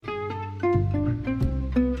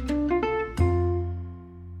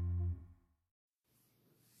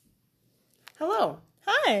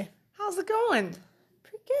it going?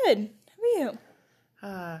 Pretty good. How are you?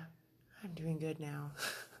 I'm doing good now.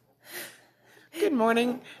 Good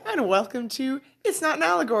morning, and welcome to It's Not an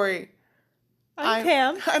Allegory. I'm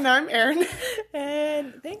Pam. And I'm Aaron.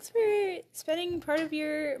 And thanks for spending part of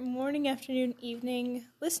your morning, afternoon, evening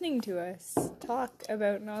listening to us talk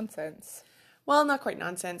about nonsense. Well, not quite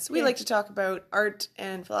nonsense. We like to talk about art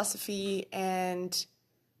and philosophy and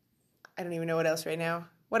I don't even know what else right now.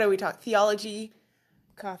 What do we talk? Theology.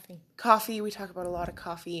 Coffee. We talk about a lot of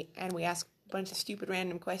coffee and we ask a bunch of stupid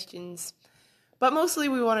random questions. But mostly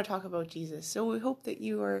we want to talk about Jesus. So we hope that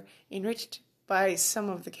you are enriched by some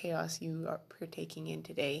of the chaos you are partaking in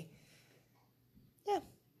today. Yeah.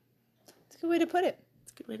 It's a good way to put it.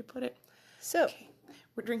 So, okay.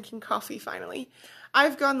 We're drinking coffee finally.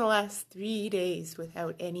 I've gone the last 3 days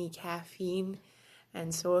without any caffeine.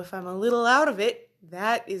 And so if I'm a little out of it,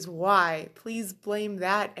 that is why. Please blame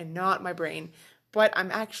that and not my brain. But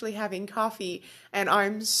I'm actually having coffee, and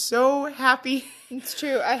I'm so happy. It's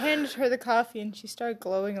true. I handed her the coffee, and she started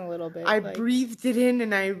glowing a little bit. I breathed it in,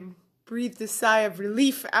 and I breathed a sigh of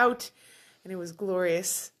relief out, and it was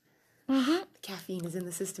glorious. Mm-hmm. The caffeine is in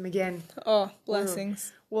the system again. Oh,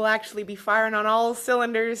 blessings. We'll actually be firing on all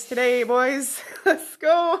cylinders today, boys. Let's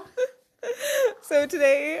go. So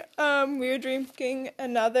today, we are drinking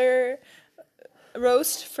another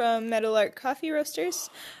roast from Meadowlark Coffee Roasters.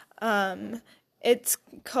 It's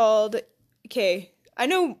called, I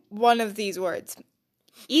know one of these words.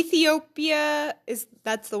 Ethiopia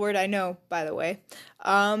that's the word I know, by the way.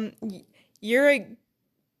 Yirgacheffe.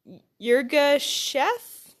 I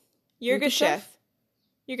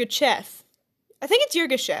think it's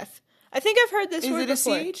Yirgacheffe. I think I've heard this word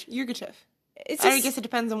before. Is it a CH? Yirgacheffe. I guess it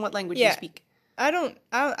depends on what language you speak. I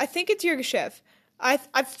think it's Yirgacheffe.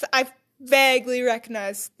 I've vaguely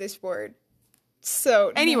recognized this word.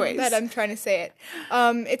 So, anyways, that I'm trying to say it.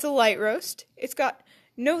 It's a light roast. It's got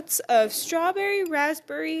notes of strawberry,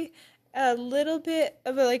 raspberry, a little bit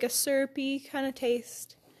of a syrupy kind of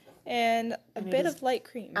taste, and a bit of light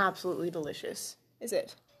cream. Absolutely delicious. Is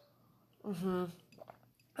it? Mm-hmm.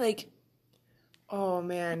 Oh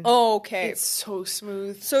man. Oh, okay. It's so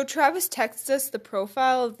smooth. So Travis texts us the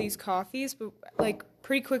profile of these coffees, but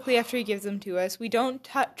pretty quickly after he gives them to us. We don't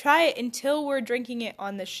try it until we're drinking it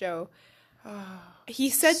on the show. He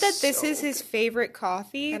said that this is his favorite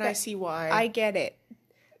coffee. And I see why. I get it.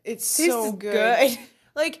 It's so good.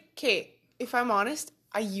 If I'm honest,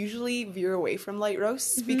 I usually veer away from light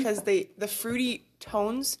roasts because the fruity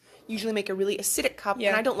tones usually make a really acidic cup. Yeah.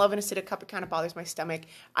 And I don't love an acidic cup. It kind of bothers my stomach.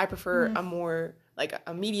 I prefer a more,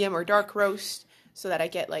 a medium or dark roast so that I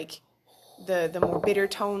get, the more bitter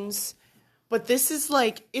tones. But this is,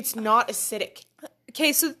 it's not acidic.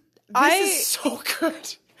 Okay, so this is so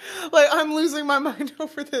good. I'm losing my mind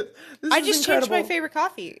over this. I just changed my favorite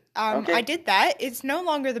coffee. Okay. I did that. It's no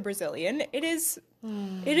longer the Brazilian. It is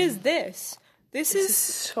this. This is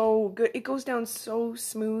so good. It goes down so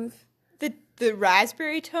smooth. The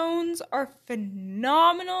raspberry tones are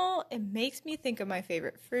phenomenal. It makes me think of my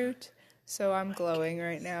favorite fruit. So I'm glowing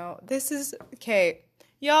right now. This is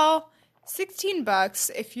y'all,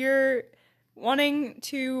 $16 if you're wanting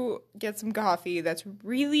to get some coffee that's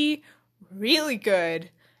really, really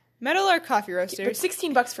good. Meadowlark Coffee Roasters. But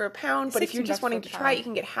 $16 for a pound, but if you're just wanting to try it, you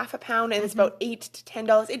can get half a pound, and it's about $8 to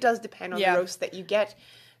 $10. It does depend on the roast that you get.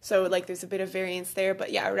 So, there's a bit of variance there,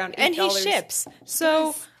 but yeah, around $8. And he ships.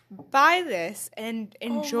 So, buy this and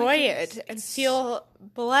enjoy it and feel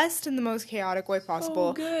blessed in the most chaotic way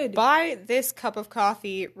possible. So good. Buy this cup of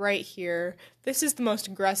coffee right here. This is the most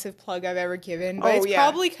aggressive plug I've ever given, but it's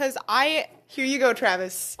probably because Here you go,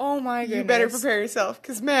 Travis. Oh my goodness. You better prepare yourself,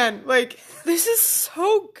 because man, this is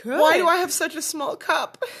so good. Why do I have such a small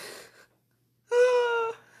cup?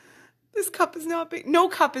 This cup is not big. No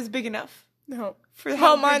cup is big enough. No. For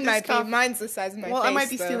how mine might be. Mine's the size of my face, Well, I might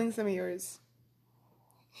be stealing some of yours.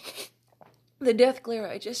 The death glare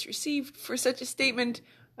I just received for such a statement,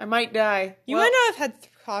 I might die. You might not have had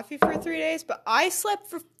coffee for 3 days, but I slept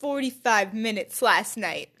for 45 minutes last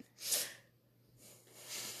night.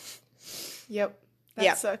 Yep.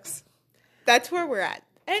 That sucks. That's where we're at.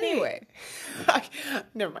 Anyway.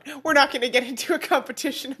 Never mind. We're not going to get into a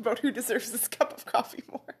competition about who deserves this cup of coffee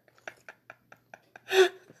more.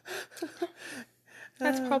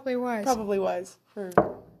 That's probably wise. Probably wise for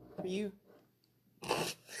you.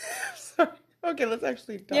 Sorry. Okay, let's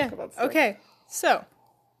actually talk about stuff. Okay, so.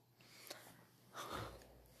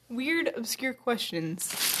 Weird, obscure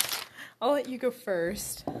questions. I'll let you go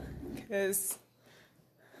first. Because...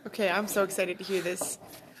 Okay, I'm so excited to hear this.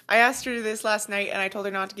 I asked her this last night, and I told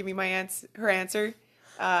her not to give me her answer.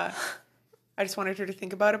 I I just wanted her to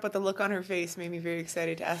think about it, but the look on her face made me very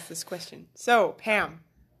excited to ask this question. So, Pam,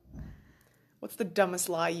 what's the dumbest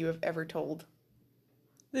lie you have ever told?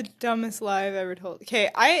 The dumbest lie I've ever told.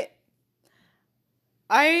 Okay, I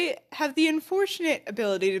have the unfortunate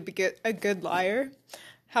ability to be a good liar.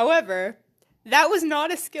 However, that was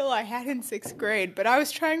not a skill I had in 6th grade, but I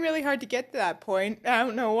was trying really hard to get to that point. I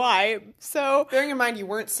don't know why. So, bearing in mind you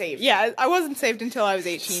weren't saved. Yeah, I wasn't saved until I was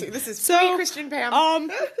 18. This is pre-Christian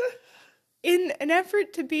Pam. In an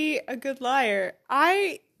effort to be a good liar,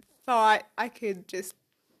 I thought I could just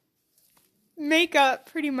make up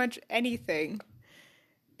pretty much anything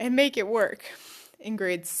and make it work in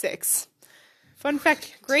grade 6. Fun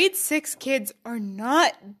fact, grade 6 kids are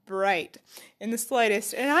not bright in the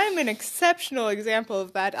slightest, and I'm an exceptional example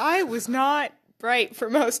of that. I was not bright for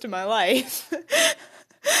most of my life.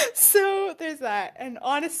 So there's that. And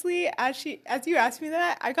honestly, as you asked me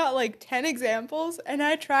that, I got like 10 examples, and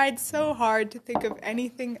I tried so hard to think of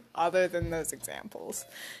anything other than those examples.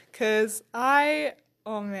 Because oh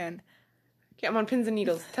man. Okay, I'm on pins and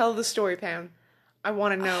needles. Tell the story, Pam. I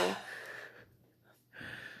want to know.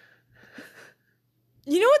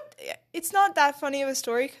 You know what? It's not that funny of a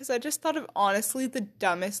story because I just thought of honestly the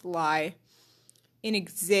dumbest lie in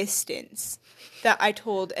existence that I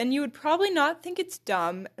told. And you would probably not think it's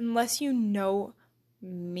dumb unless you know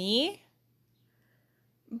me.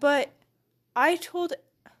 But I told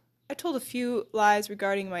a few lies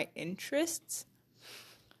regarding my interests.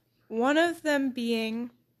 One of them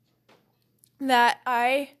being that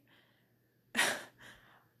I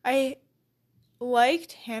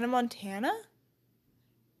liked Hannah Montana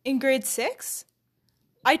in grade 6.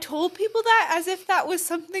 I told people that as if that was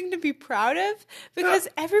something to be proud of because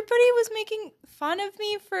everybody was making fun of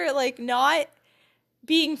me for like not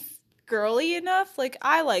being girly enough. Like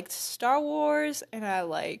I liked Star Wars and I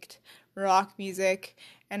liked rock music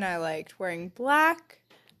and I liked wearing black.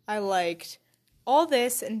 I liked all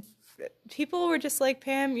this, and people were just like,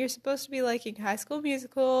 Pam, you're supposed to be liking High School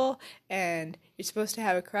Musical and you're supposed to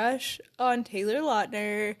have a crush on Taylor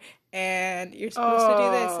Lautner and you're supposed to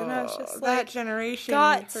do this. And I was just like, that generation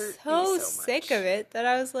got so sick of it that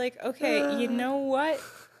I was like, okay, you know what?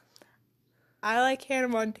 I like Hannah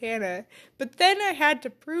Montana. But then I had to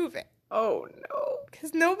prove it. Oh, no.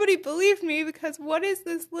 Because nobody believed me, because what is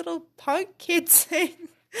this little punk kid saying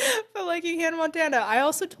for liking Hannah Montana? I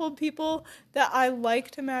also told people that I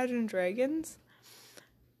liked Imagine Dragons.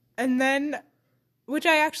 And then, which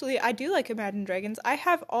I do like Imagine Dragons. I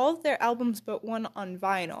have all of their albums but one on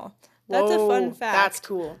vinyl. That's a fun fact. That's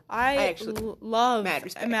cool. I actually love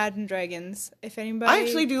Imagine Dragons. If anybody, I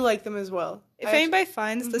actually do like them as well. If anybody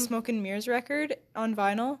finds the Smoke and Mirrors record on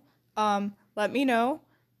vinyl, let me know.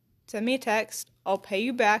 Send me a text. I'll pay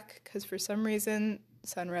you back because for some reason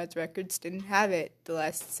Sunrise Records didn't have it the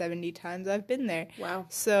last 70 times I've been there. Wow.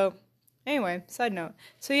 So, anyway, side note.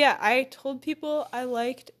 So yeah, I told people I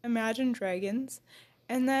liked Imagine Dragons,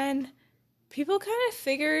 and then people kind of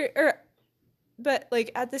figured, but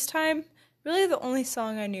like at this time, really the only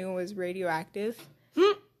song I knew was Radioactive,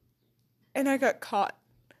 and I got caught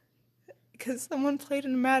because someone played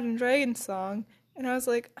an Imagine Dragons song, and I was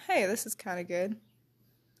like, hey, this is kind of good.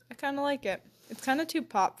 I kind of like it. It's kind of too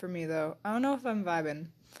pop for me, though. I don't know if I'm vibing.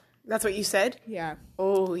 That's what you said? Yeah.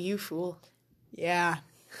 Oh, you fool. Yeah.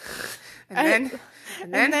 And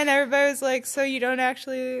then everybody was like, so you don't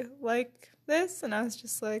actually like this? And I was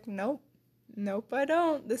just like, nope. Nope, I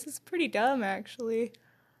don't. This is pretty dumb, actually.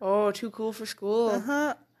 Oh, too cool for school.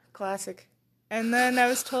 Uh-huh. Classic. And then I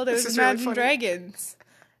was told it was Imagine Dragons.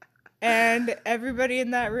 And everybody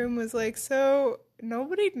in that room was like, so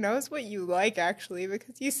nobody knows what you like, actually,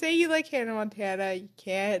 because you say you like Hannah Montana, you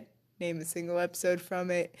can't name a single episode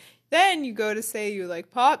from it. Then you go to say you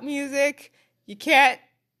like pop music, you can't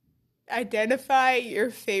identify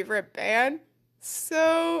your favorite band.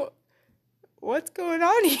 So what's going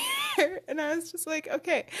on here? And I was just like,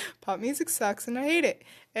 okay, pop music sucks and I hate it.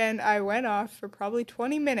 And I went off for probably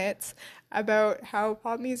 20 minutes about how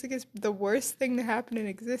pop music is the worst thing to happen in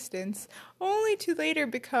existence, only to later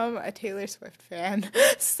become a Taylor Swift fan.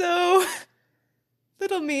 So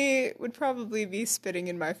little me would probably be spitting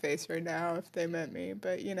in my face right now if they met me,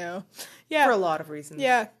 but you know, yeah. For a lot of reasons.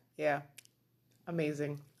 Yeah. Yeah.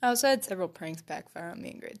 Amazing. I also had several pranks backfire on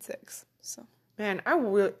me in grade 6, so. Man,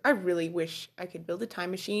 I really wish I could build a time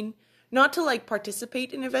machine. Not to, like,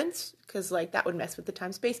 participate in events, because, like, that would mess with the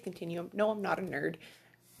time-space continuum. No, I'm not a nerd.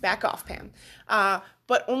 Back off, Pam.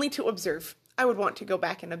 But only to observe. I would want to go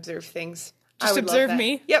back and observe things. Just observe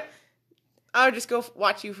me? Yep. I would just go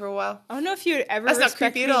watch you for a while. I don't know if you would ever That's respect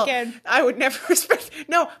not creepy me at all. again. I would never respect...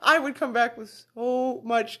 No, I would come back with so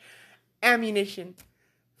much ammunition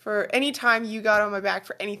For any time you got on my back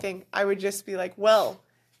for anything, I would just be like, well,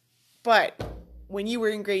 but when you were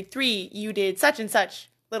in grade 3, you did such and such,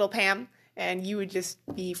 little Pam, and you would just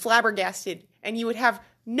be flabbergasted, and you would have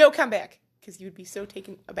no comeback, because you would be so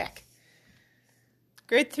taken aback.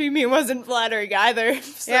 Grade 3 me wasn't flattering either.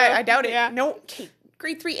 So, yeah, I doubt it. Yeah. No, Kate,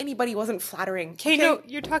 grade 3 anybody wasn't flattering. Okay, no,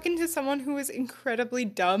 you're talking to someone who was incredibly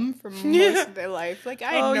dumb for most of their life. Like,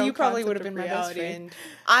 I had no you probably would have been reality. my best friend.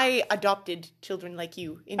 I adopted children like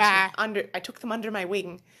you. I took them under my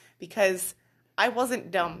wing because I wasn't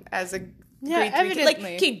dumb as a grade 3 evidently. Like,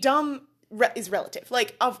 okay, dumb is relative.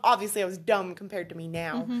 Like, obviously I was dumb compared to me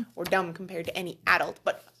now, or dumb compared to any adult,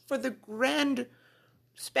 but for the grand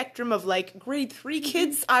spectrum of, like, grade 3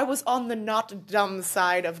 kids, I was on the not dumb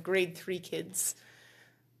side of grade 3 kids.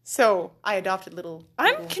 So, I adopted little...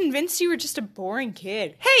 I'm convinced you were just a boring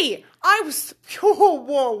kid. Hey! I was...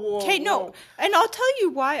 Whoa. Okay, no. And I'll tell you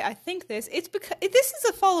why I think this. It's because... This is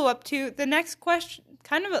a follow-up to the next question.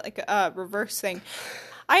 Kind of like a reverse thing.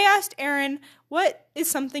 I asked Erin, what is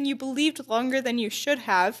something you believed longer than you should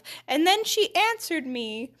have? And then she answered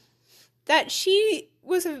me that she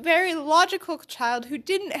was a very logical child who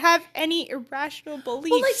didn't have any irrational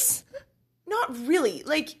beliefs. Well, like, not really.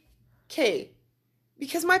 Like, okay...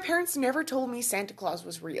 Because my parents never told me Santa Claus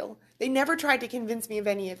was real. They never tried to convince me of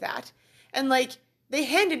any of that. And, like, they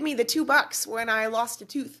handed me the $2 when I lost a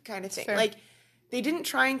tooth kind of thing. Fair. Like, they didn't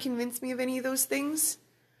try and convince me of any of those things.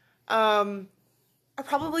 I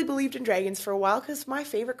probably believed in dragons for a while because my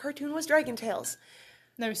favorite cartoon was Dragon Tales.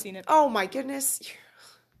 Never seen it. Oh, my goodness.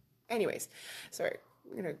 Anyways, sorry.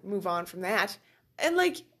 I'm going to move on from that. And,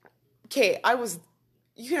 like, okay,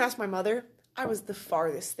 you can ask my mother. I was the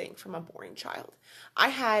farthest thing from a boring child. I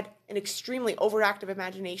had an extremely overactive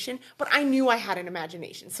imagination, but I knew I had an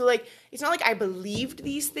imagination. So, like, it's not like I believed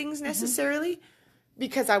these things necessarily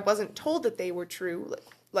because I wasn't told that they were true,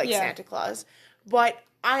 like Santa Claus. But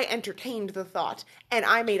I entertained the thought, and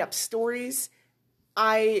I made up stories.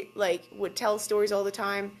 I, like, would tell stories all the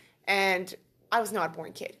time, and I was not a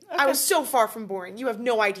boring kid. Okay. I was so far from boring. You have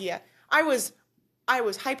no idea. I was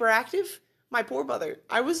hyperactive. My poor mother.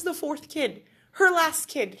 I was the 4th kid. Her last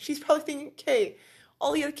kid. She's probably thinking, okay,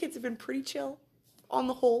 all the other kids have been pretty chill on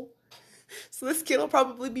the whole. So this kid will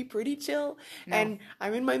probably be pretty chill. No. And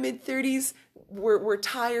I'm in my mid-30s. We're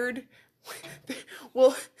tired.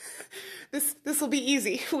 Well, this will be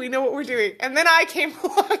easy. We know what we're doing. And then I came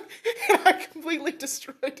along and I completely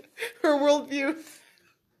destroyed her worldview.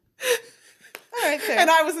 All right, fair. And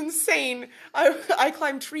I was insane. I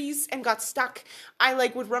climbed trees and got stuck. I,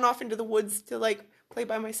 like, would run off into the woods to, like, play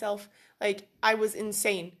by myself. Like, I was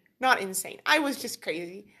insane. Not insane. I was just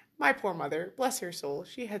crazy. My poor mother, bless her soul,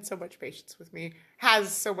 she had so much patience with me.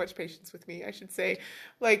 Has so much patience with me, I should say.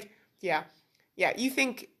 Like, yeah. Yeah, you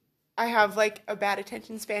think I have, like, a bad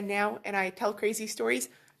attention span now and I tell crazy stories?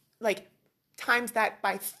 Like, times that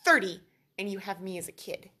by 30 and you have me as a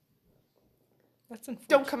kid. That's unfortunate.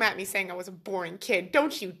 Don't come at me saying I was a boring kid.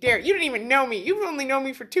 Don't you dare. You didn't even know me. You've only known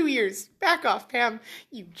me for 2 years. Back off, Pam.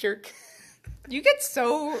 You jerk. You get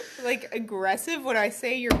so, like, aggressive when I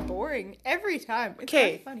say you're boring every time. It's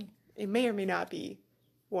not funny. It may or may not be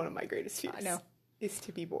one of my greatest fears. I know. Is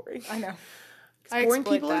to be boring. I know. Boring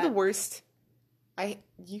people are the worst.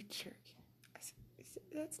 You jerk.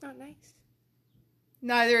 That's not nice.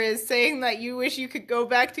 Neither is saying that you wish you could go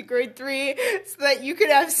back to grade 3 so that you could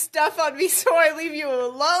have stuff on me so I leave you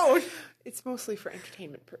alone. It's mostly for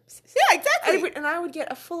entertainment purposes. Yeah, exactly. And I would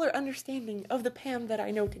get a fuller understanding of the Pam that I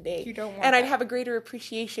know today. You don't want And that. I'd have a greater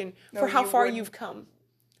appreciation for how far you've come.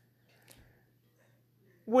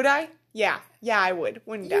 Would I? Yeah. Yeah, I would.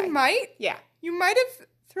 Wouldn't I? You might? Yeah. You might have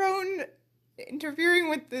thrown interfering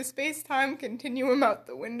with the space-time continuum out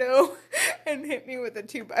the window and hit me with a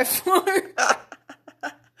 2x4.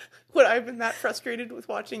 Would I have been that frustrated with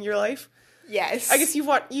watching your life? Yes. I guess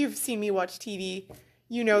you've seen me watch TV.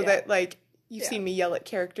 You know that, like, you've seen me yell at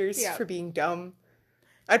characters for being dumb.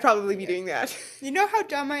 I'd probably be doing that. You know how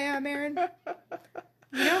dumb I am, Erin?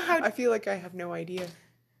 You know how... I feel like I have no idea.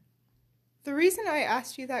 The reason I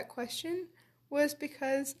asked you that question was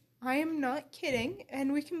because I am not kidding,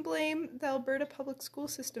 and we can blame the Alberta public school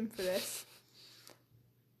system for this.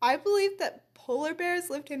 I believed that polar bears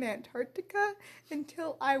lived in Antarctica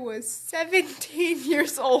until I was 17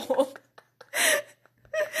 years old.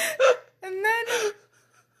 And then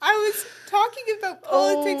I was talking about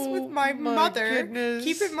politics with my mother. Goodness.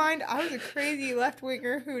 Keep in mind, I was a crazy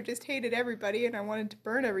left-winger who just hated everybody and I wanted to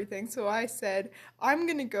burn everything. So I said, I'm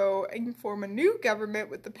going to go and form a new government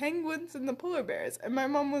with the penguins and the polar bears. And my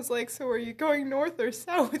mom was like, so are you going north or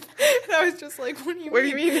south? And I was just like, what do you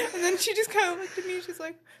mean? And then she just kind of looked at me and she's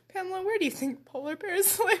like, Pamela, where do you think polar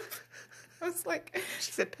bears live? I was like...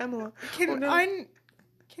 She said, Pamela. Can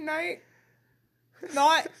I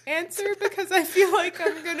not answer because I feel like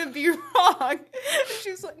I'm going to be wrong? And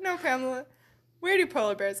she was like, no, Pamela, where do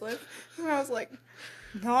polar bears live? And I was like,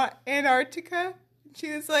 not Antarctica? And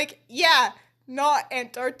she was like, yeah, not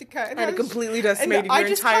Antarctica. And I completely decimated your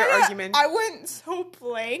entire argument. I went so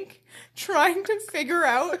blank trying to figure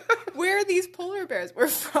out where these polar bears were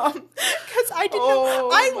from because I didn't know.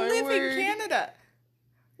 I live in Canada.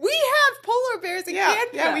 We have polar bears in Canada.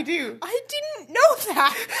 Yeah, we do. I didn't know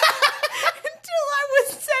that until I was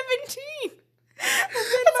 17. And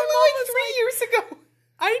then That's my only mom like was 3 years ago.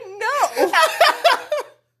 I know.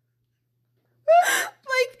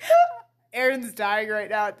 Like, Erin's dying right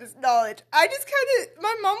now at this knowledge. I just kind of,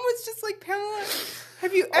 my mom was just like, Pamela,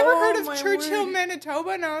 have you ever heard of Churchill, Manitoba?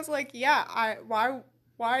 And I was like, yeah, why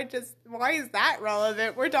is that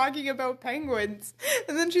relevant? We're talking about penguins.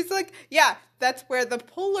 And then she's like, yeah, that's where the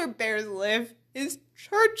polar bears live, is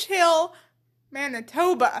Churchill,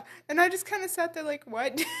 Manitoba. And I just kind of sat there like,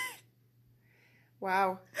 what?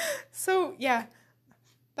 Wow. So, yeah,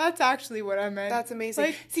 that's actually what I meant. That's amazing.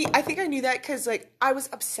 Like, see, I think I knew that because, like, I was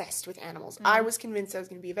obsessed with animals. Mm-hmm. I was convinced I was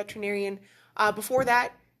going to be a veterinarian. Before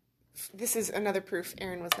that, this is another proof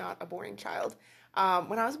Erin was not a boring child.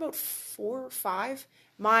 When I was about 4 or 5,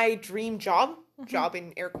 my dream job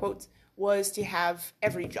in air quotes, was to have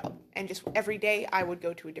every job. And just every day I would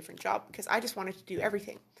go to a different job because I just wanted to do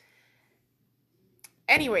everything.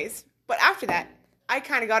 Anyways, but after that, I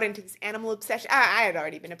kind of got into this animal obsession. I had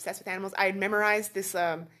already been obsessed with animals. I had memorized this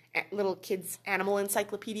little kid's animal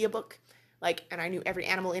encyclopedia book. And I knew every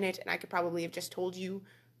animal in it, and I could probably have just told you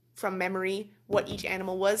from memory what each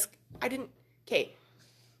animal was.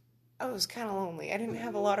 I was kind of lonely. I didn't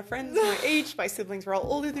have a lot of friends my age. My siblings were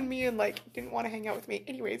all older than me and, didn't want to hang out with me.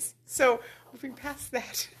 Anyways, so moving past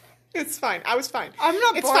that, it's fine. I was fine. I'm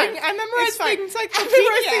not it's boring. Fine. I memorized things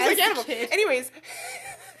like animals. Anyways,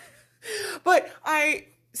 but I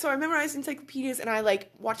memorized encyclopedias and I,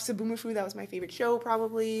 watched Zaboomafoo. That was my favorite show,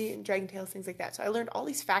 probably, and Dragon Tales, things like that. So I learned all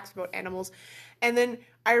these facts about animals. And then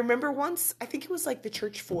I remember once, I think it was, the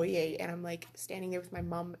church foyer, and I'm, standing there with my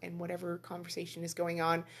mom and whatever conversation is going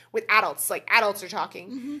on with adults. Adults are talking.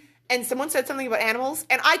 Mm-hmm. And someone said something about animals,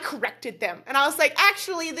 and I corrected them. And I was like,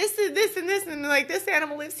 actually, this is this and this, and, this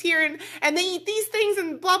animal lives here, and they eat these things,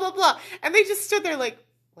 and blah, blah, blah. And they just stood there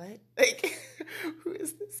what? Who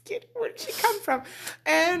is this kid? Where did she come from?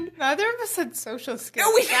 And neither of us had social skills.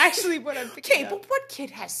 No, actually what I'm picking up. But what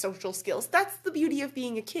kid has social skills? That's the beauty of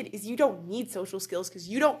being a kid, is you don't need social skills because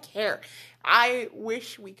you don't care. I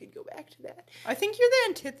wish we could go back to that. I think you're the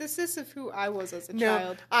antithesis of who I was as a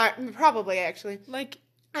child. Probably, actually.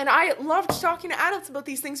 And I loved talking to adults about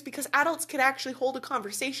these things because adults could actually hold a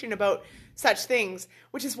conversation about such things,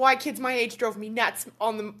 which is why kids my age drove me nuts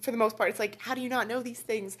for the most part. It's how do you not know these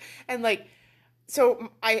things? And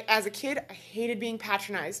so I, as a kid, I hated being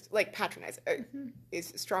patronized. Patronized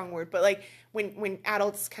is a strong word, but when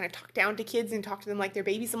adults kind of talk down to kids and talk to them like they're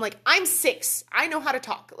babies, I'm like, I'm 6. I know how to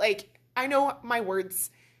talk. I know my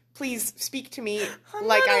words. Please speak to me I'm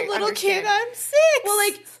not a little understand. Kid, I'm 6.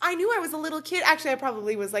 Well, I knew I was a little kid. Actually, I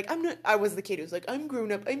probably was I was the kid who was I'm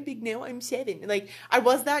grown up, I'm big now, I'm 7. I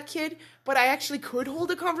was that kid, but I actually could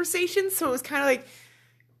hold a conversation, so it was kind of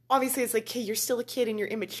obviously it's hey, you're still a kid and you're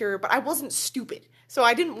immature, but I wasn't stupid. So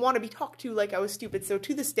I didn't want to be talked to like I was stupid. So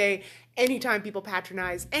to this day, anytime people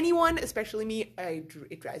patronize anyone, especially me,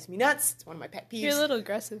 it drives me nuts. It's one of my pet peeves. You're a little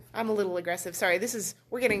aggressive. I'm a little aggressive. Sorry,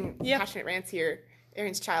 we're getting passionate rants here.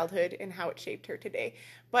 Erin's childhood and how it shaped her today.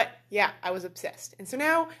 But yeah, I was obsessed. And so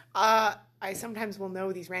now I sometimes will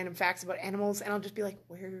know these random facts about animals and I'll just be like,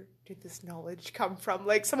 where did this knowledge come from?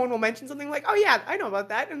 Someone will mention something oh yeah, I know about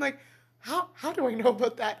that. And how do I know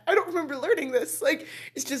about that? I don't remember learning this.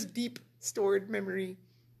 It's just deep stored memory.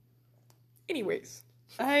 Anyways.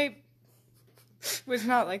 I was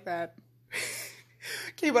not like that.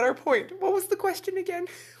 Okay, but our point. What was the question again?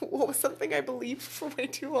 What was something I believed for way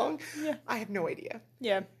too long? Yeah. I have no idea.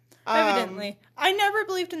 Yeah. Evidently. I never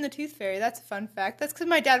believed in the tooth fairy. That's a fun fact. That's because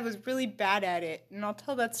my dad was really bad at it. And I'll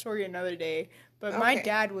tell that story another day. But my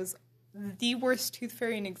dad was the worst tooth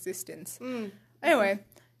fairy in existence. Mm. Anyway,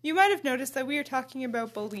 you might have noticed that we are talking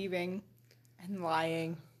about believing and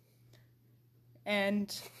lying.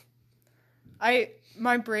 And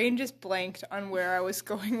My brain just blanked on where I was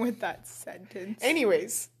going with that sentence.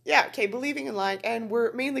 Anyways, yeah, okay, believing in lying, and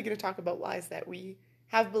we're mainly going to talk about lies that we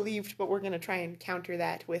have believed, but we're going to try and counter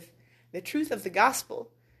that with the truth of the gospel.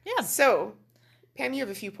 Yeah. So, Pam, you have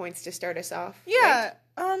a few points to start us off. Yeah.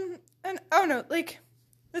 Right? And oh no, like,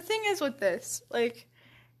 the thing is with this, like,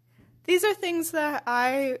 these are things that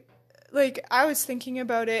I was thinking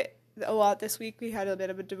about it a lot this week. We had a bit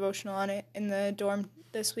of a devotional on it in the dorm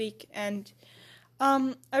this week, and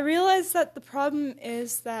I realized that the problem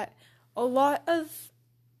is that a lot of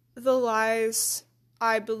the lies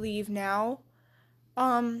I believe now,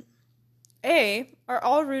 A, are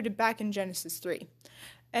all rooted back in Genesis 3,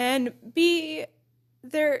 and B,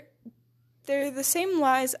 they're the same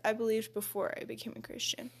lies I believed before I became a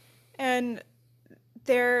Christian, and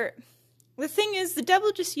the thing is, the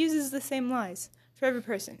devil just uses the same lies for every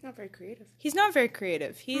person. Not very creative. He's not very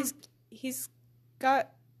creative. He's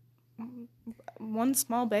got one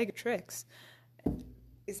small bag of tricks.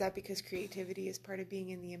 Is that because creativity is part of being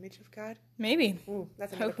in the image of God? Maybe. Ooh,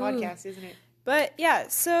 that's another podcast, isn't it? But yeah,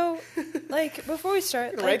 so like before we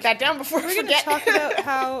start, write that down before we're gonna talk about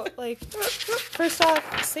how, like, first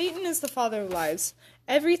off, Satan is the father of lies.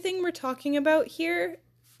 Everything we're talking about here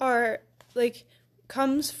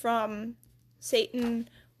comes from Satan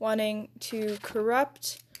wanting to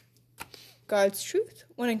corrupt God's truth,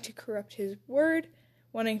 wanting to corrupt his word,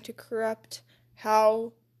 wanting to corrupt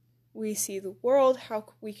how we see the world, how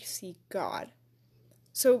we see God.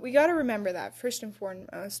 So we got to remember that, first and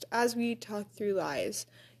foremost, as we talk through lies.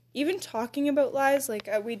 Even talking about lies, like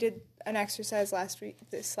we did an exercise last week,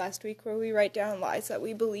 where we write down lies that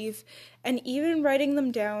we believe, and even writing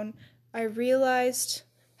them down, I realized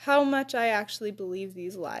how much I actually believe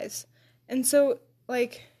these lies. And so,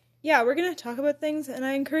 like, yeah, we're going to talk about things, and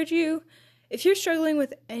I encourage you, if you're struggling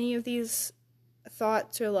with any of these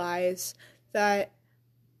thoughts or lies, that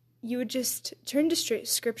you would just turn to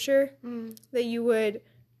scripture, that you would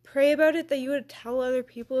pray about it, that you would tell other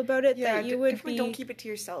people about it, that you would don't keep it to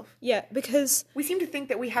yourself. Yeah, because we seem to think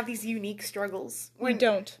that we have these unique struggles. We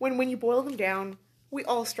don't. When you boil them down, we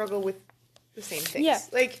all struggle with the same things. Yeah.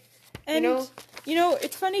 Like, and, you know,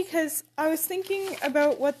 it's funny because I was thinking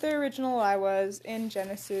about what the original lie was in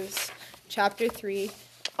Genesis chapter 3.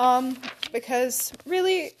 Because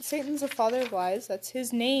really, Satan's the father of lies. That's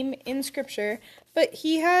his name in scripture. But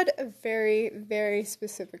he had a very, very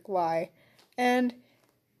specific lie. And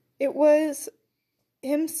it was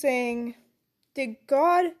him saying, did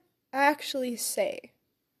God actually say?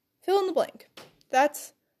 Fill in the blank.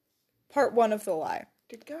 That's part 1 of the lie.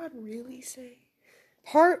 Did God really say?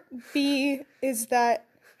 Part B is that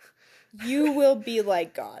you will be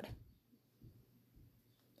like God.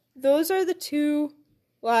 Those are the 2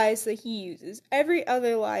 lies that he uses. Every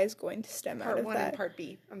other lie is going to stem out of that. Part 1 and Part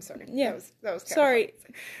B. I'm sorry. Yeah. That was sorry.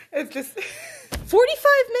 It's just 45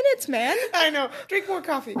 minutes, man. I know. Drink more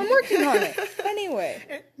coffee. I'm working on it.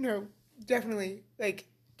 Anyway. No, definitely. Like,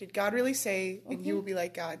 did God really say, and you will be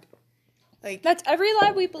like God? Like, that's every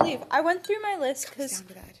lie we believe. I went through my list because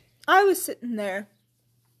I was sitting there,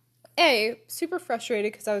 super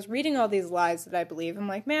frustrated because I was reading all these lies that I believe. I'm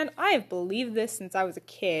like, man, I have believed this since I was a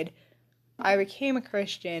kid. I became a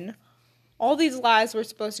Christian. All these lies were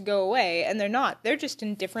supposed to go away, and they're not. They're just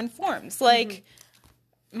in different forms. Like,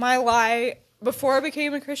 my lie before I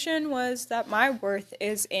became a Christian was that my worth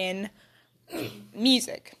is in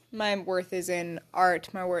music. My worth is in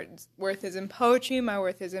art. My worth is in poetry. My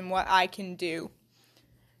worth is in what I can do.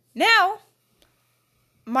 Now,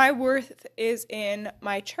 my worth is in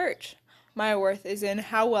my church. My worth is in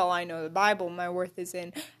how well I know the Bible. My worth is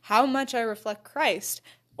in how much I reflect Christ.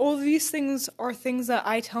 All these things are things that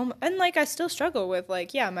I tell, and like I still struggle with.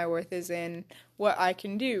 Like, yeah, my worth is in what I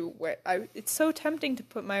can do. It's so tempting to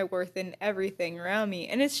put my worth in everything around me,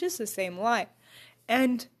 and it's just the same lie.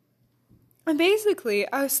 And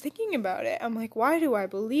basically, I was thinking about it. I'm like, why do I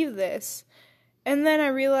believe this? And then I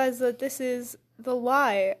realized that this is the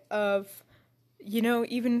lie of, you know,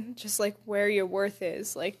 even just like where your worth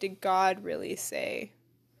is. Like, did God really say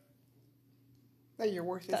that your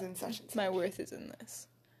worth is in such and such? My worth is in this.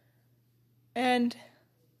 And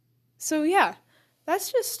so, yeah,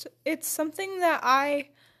 that's just, it's something that I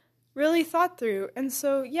really thought through. And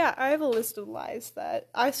so, yeah, I have a list of lies that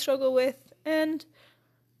I struggle with, and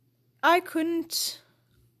I couldn't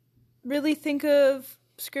really think of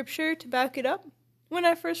scripture to back it up when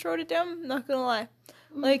I first wrote it down, not gonna lie.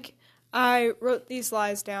 Like, I wrote these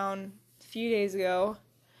lies down a few days ago,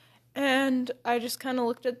 and I just kind of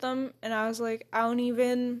looked at them, and I was like, I don't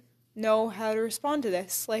even know how to respond to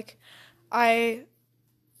this. Like, I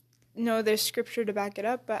know there's scripture to back it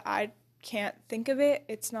up, but I can't think of it.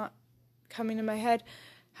 It's not coming to my head.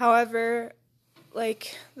 However,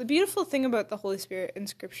 like, the beautiful thing about the Holy Spirit in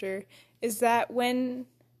Scripture is that when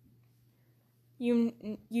you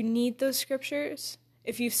need those Scriptures,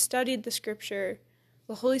 if you've studied the Scripture,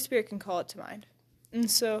 the Holy Spirit can call it to mind. And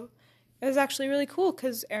so it was actually really cool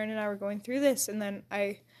because Erin and I were going through this, and then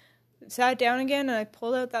I sat down again and I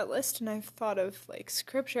pulled out that list and I thought of like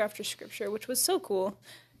scripture after scripture, which was so cool.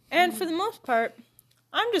 And for the most part,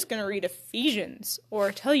 I'm just going to read Ephesians,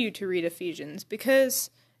 or tell you to read Ephesians, because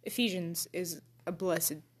Ephesians is a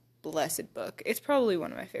blessed book. It's probably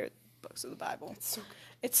one of my favorite books of the Bible.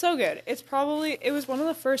 It's so good. It was one of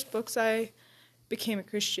the first books I became a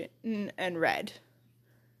Christian and read.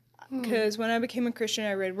 Because when I became a Christian,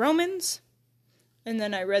 I read Romans, and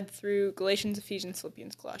then I read through Galatians, Ephesians,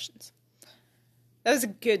 Philippians, Colossians. That was a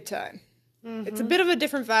good time. Mm-hmm. It's a bit of a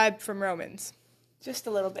different vibe from Romans. Just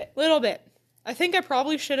a little bit. Little bit. I think I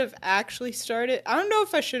probably should have actually started. I don't know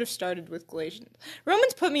if I should have started with Galatians.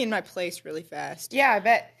 Romans put me in my place really fast. Yeah, I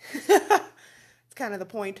bet. It's kind of the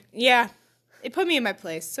point. Yeah. It put me in my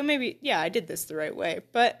place. So maybe, yeah, I did this the right way.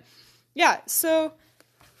 But, yeah, so,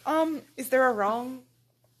 is there a wrong...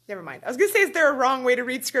 Never mind. I was going to say, is there a wrong way to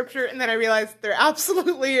read scripture? And then I realized there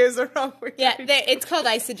absolutely is a wrong way to read scripture. Yeah, it's called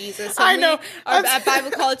eisegesis. I know. At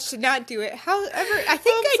Bible college should not do it. However, I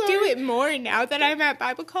think I do it more now that I'm at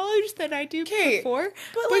Bible college than I do before.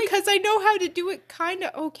 But because I know how to do it kind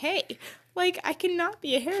of okay. Like, I cannot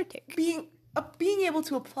be a heretic. Being able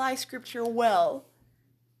to apply scripture well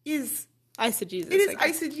is... eisegesis. It is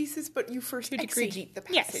eisegesis, but you first exegete the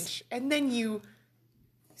passage. Yes. And then you...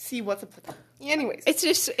 see what's applicable. Anyways.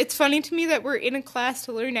 It's funny to me that we're in a class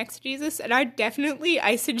to learn exegesis, and I definitely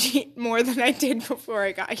eisegete more than I did before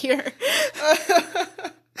I got here.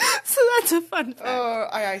 So that's a fun fact.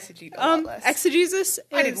 I eisegete a lot less. Exegesis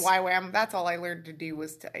I did YWAM. That's all I learned to do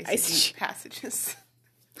was to eisegete passages.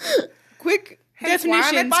 Quick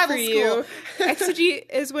definitions for you. Exegete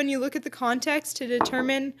is when you look at the context to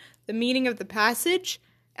determine the meaning of the passage.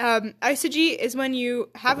 Eisegete is when you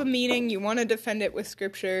have a meaning, you want to defend it with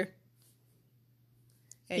scripture.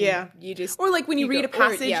 And you just... Or like when you read a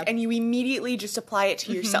passage and you immediately just apply it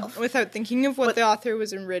to yourself. Without thinking of what the author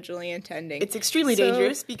was originally intending. It's extremely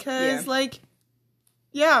dangerous because,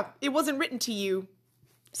 it wasn't written to you.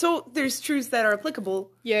 So there's truths that are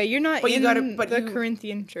applicable. Yeah, you're not in the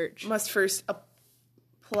Corinthian church. Must first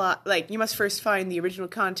apply, you must first find the original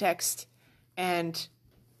context and...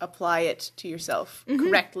 apply it to yourself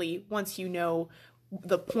correctly once you know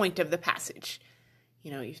the point of the passage.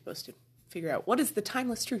 You're supposed to figure out what is the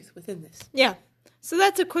timeless truth within this. Yeah. So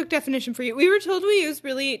that's a quick definition for you. We were told we use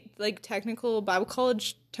really technical Bible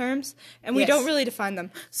college terms, and we don't really define them.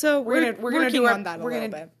 So we're working on that a little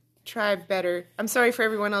bit. Try better. I'm sorry for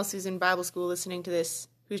everyone else who's in Bible school listening to this,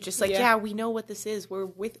 who's just we know what this is. We're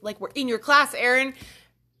in your class, Erin.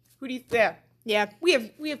 Who do you... Yeah, we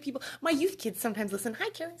have people. My youth kids sometimes listen.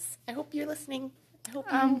 Hi, Karis. I hope you're listening. I hope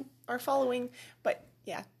you are following. But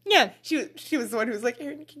yeah. She was the one who was like,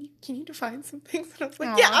 Erin, can you define some things? And I was like,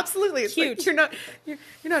 aww, yeah, absolutely. It's cute. Like, you're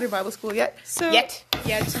not in Bible school yet. Yet.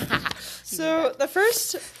 So the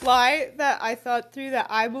first lie that I thought through that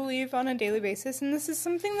I believe on a daily basis, and this is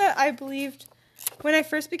something that I believed when I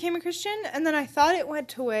first became a Christian, and then I thought it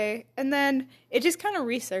went away, and then it just kind of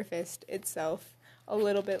resurfaced itself a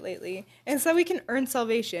little bit lately, and so we can earn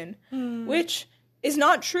salvation, which is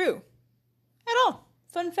not true at all.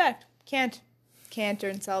 Fun fact: can't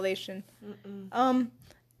earn salvation.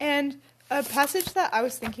 And a passage that I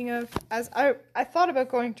was thinking of as I thought about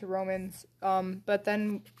going to Romans, but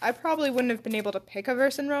then I probably wouldn't have been able to pick a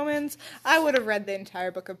verse in Romans. I would have read the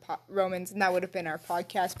entire book of Romans, and that would have been our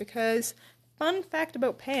podcast. Because fun fact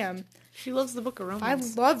about Pam, she loves the book of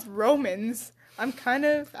Romans. I love Romans. I'm kind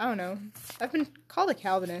of, I don't know. I've been called a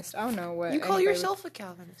Calvinist. I don't know what. You call yourself a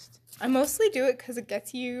Calvinist. I mostly do it because it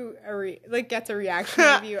gets you gets a reaction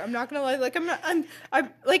out of you. I'm not gonna lie.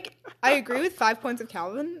 I agree with 5 points of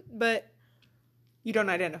Calvin, but you don't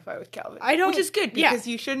identify with Calvin. I don't, which is good because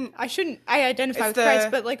you shouldn't. I identify with Christ,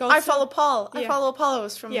 but also I follow Paul. I follow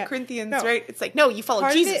Apollos from Corinthians, right? It's like, no, you follow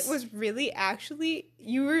Jesus. Part of it was really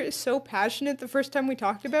you were so passionate the first time we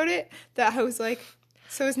talked about it that I was like,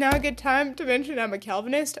 so is now a good time to mention I'm a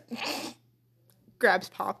Calvinist? Grabs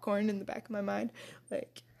popcorn in the back of my mind.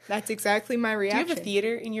 That's exactly my reaction. Do you have a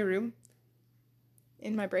theater in your room?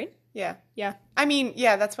 In my brain? Yeah. Yeah. I mean,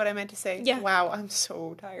 yeah, that's what I meant to say. Yeah. Wow, I'm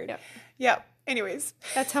so tired. Yeah. Anyways.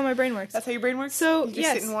 That's how my brain works. That's how your brain works? So, you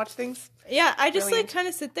just sit and watch things? Yeah, I just, kind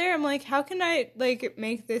of sit there. I'm like, how can I,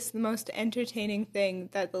 make this the most entertaining thing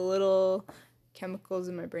that the little chemicals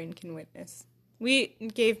in my brain can witness? We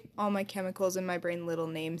gave all my chemicals in my brain little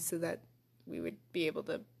names so that we would be able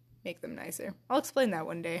to make them nicer. I'll explain that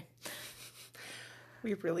one day.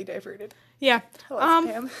 We've really diverted. Yeah.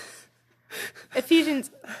 Pam. Ephesians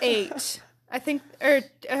 8. I think, or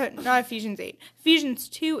not Ephesians 8. Ephesians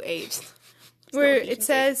 2:8. Where it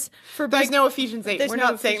says, there's no Ephesians 8. We're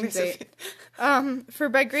not saying this. For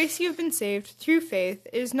by grace you have been saved through faith.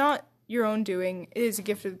 It is not your own doing. It is a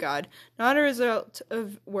gift of God, not a result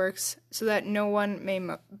of works, so that no one may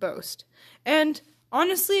boast. And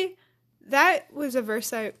honestly, that was a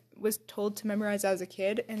verse I was told to memorize as a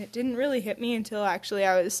kid, and it didn't really hit me until actually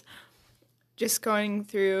I was just going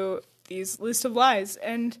through these list of lies,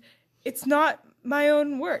 and it's not my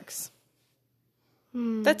own works.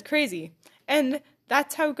 That's crazy. And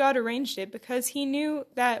that's how God arranged it, because he knew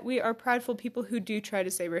that we are prideful people who do try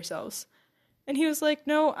to save ourselves. And he was like,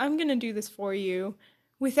 no, I'm going to do this for you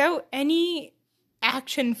without any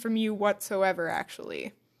action from you whatsoever,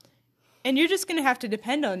 actually. And you're just going to have to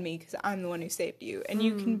depend on me because I'm the one who saved you. And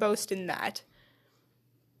you can boast in that.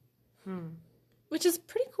 Which is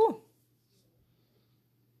pretty cool.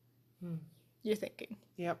 You're thinking.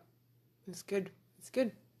 Yep. It's good. It's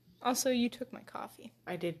good. Also, you took my coffee.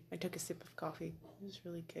 I did. I took a sip of coffee. It was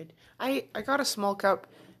really good. I got a small cup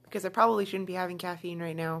because I probably shouldn't be having caffeine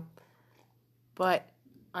right now. But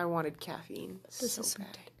I wanted caffeine so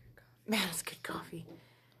bad. Man, it's good coffee.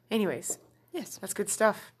 Anyways. Yes. That's good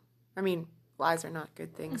stuff. I mean, lies are not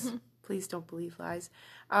good things. Please don't believe lies.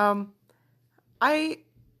 I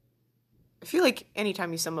feel like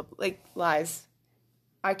anytime you sum up, like, lies,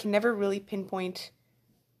 I can never really pinpoint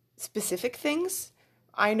specific things.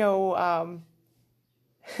 I know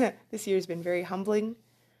this year has been very humbling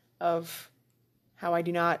of how I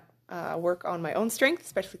do not work on my own strength,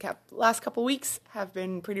 especially last couple weeks have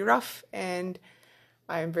been pretty rough, and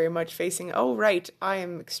I am very much facing, I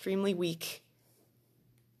am extremely weak.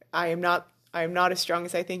 I am not as strong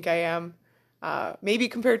as I think I am. Maybe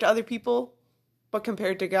compared to other people, but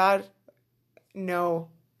compared to God, no,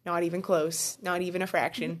 not even close, not even a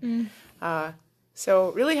fraction.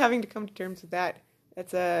 So really having to come to terms with that,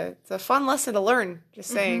 it's a fun lesson to learn, just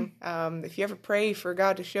saying. If you ever pray for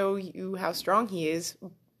God to show you how strong he is,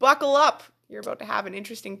 buckle up. You're about to have an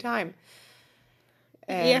interesting time.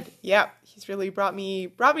 And yeah he's really brought me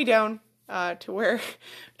down to where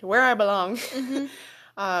I belong.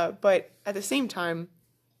 But at the same time,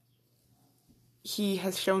 he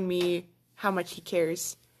has shown me how much he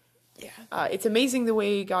cares. It's amazing the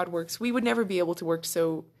way God works. We would never be able to work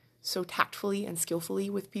so tactfully and skillfully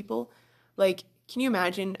with people. Like, can you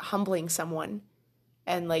imagine humbling someone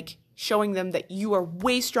and, like, showing them that you are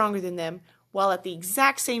way stronger than them, while at the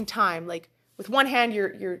exact same time, like, with one hand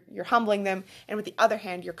you're humbling them, and with the other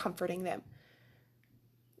hand you're comforting them.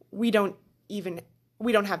 We don't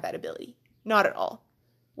have that ability. Not at all.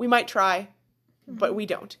 We might try, but we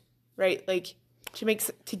don't, right? Like,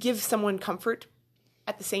 to give someone comfort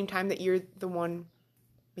at the same time that you're the one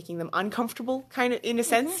making them uncomfortable, kind of, in a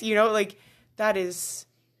sense, like, that is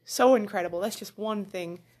so incredible. That's just one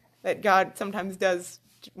thing that God sometimes does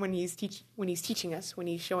when he's teaching us, when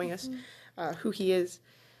he's showing us who he is.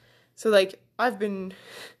 So, like,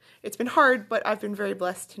 it's been hard, but I've been very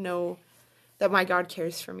blessed to know that my God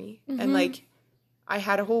cares for me. And, like, I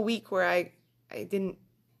had a whole week where I didn't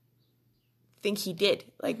think he did,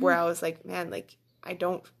 like, where I was like, man, like, I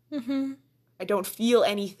don't feel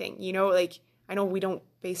anything, like, I know we don't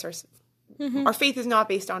base our faith is not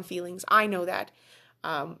based on feelings. I know that,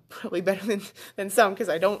 probably better than some, because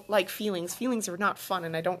I don't like feelings. Feelings are not fun,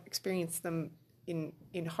 and I don't experience them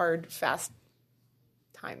in hard, fast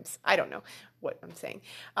times. I don't know what I'm saying.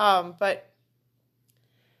 But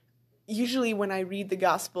usually when I read the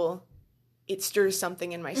gospel, it stirs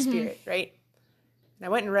something in my spirit, right? And I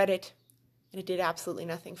went and read it, and it did absolutely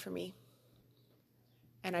nothing for me.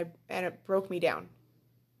 And it broke me down.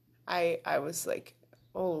 I was like,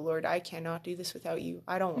 oh Lord, I cannot do this without you.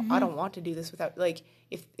 I don't want to do this without, like,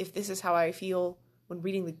 if this is how I feel when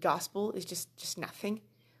reading the gospel, is just nothing.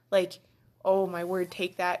 Like, oh my word,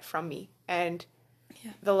 take that from me. And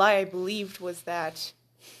the lie I believed was that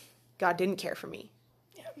God didn't care for me.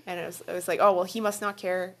 And it was like, oh well, he must not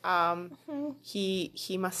care.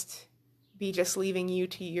 He must be just leaving you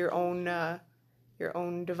to your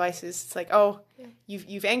own devices. It's like, oh,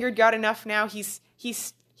 you've angered God enough now.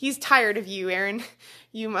 He's tired of you, Aaron.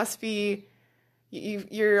 You must be,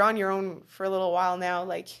 you're on your own for a little while now.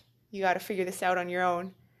 Like, you got to figure this out on your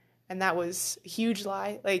own. And that was a huge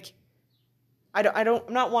lie. Like, I'm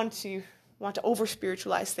not one to want to over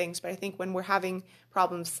spiritualize things, but I think when we're having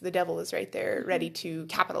problems, the devil is right there ready to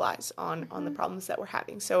capitalize on the problems that we're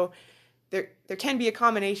having. So there can be a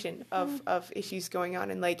combination of issues going on.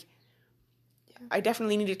 And, like, I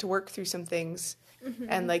definitely needed to work through some things.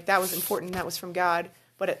 And, like, that was important. That was from God.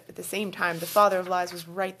 But at the same time, the father of lies was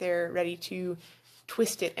right there ready to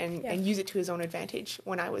twist it and use it to his own advantage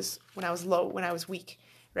when I was low, when I was weak,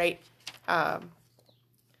 right?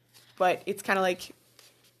 But it's kind of like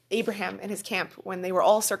Abraham and his camp, when they were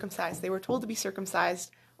all circumcised, they were told to be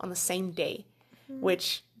circumcised on the same day,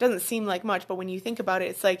 which doesn't seem like much, but when you think about it,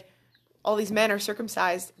 it's like all these men are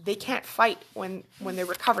circumcised. They can't fight when they're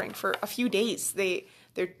recovering for a few days. They're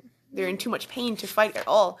in too much pain to fight at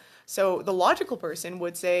all. So the logical person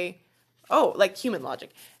would say, oh, like human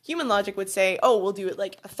logic would say, oh, we'll do it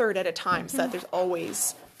like a third at a time so that there's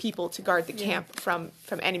always people to guard the camp from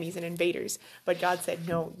enemies and invaders. But God said,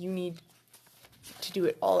 no, you need to do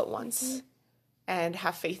it all at once and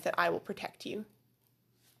have faith that I will protect you.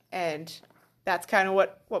 And that's kind of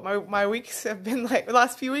what my weeks have been like. The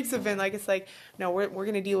last few weeks have been like. It's like, no, we're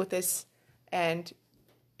going to deal with this, and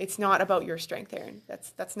it's not about your strength, Erin.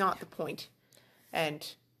 That's not the point. And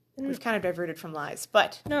we've kind of diverted from lies,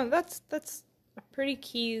 but no, that's a pretty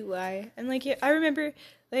key lie. And like, I remember,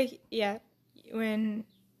 like, when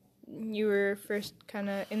you were first kind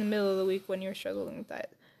of in the middle of the week when you were struggling with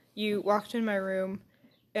that, you walked in my room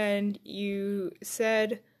and you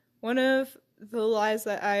said one of the lies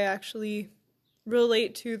that I actually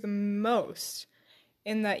relate to the most,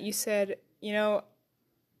 in that you said, I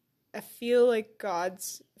feel like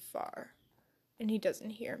God's far and he doesn't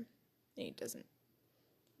hear, and he doesn't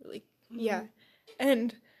really,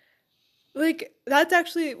 and like, that's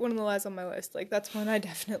actually one of the lies on my list. Like, that's one I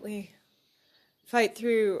definitely fight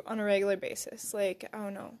through on a regular basis. Like, I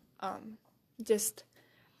don't know, just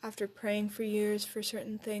after praying for years for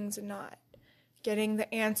certain things and not getting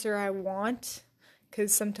the answer I want,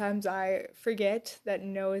 because sometimes I forget that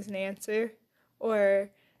no is an answer, or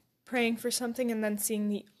praying for something and then seeing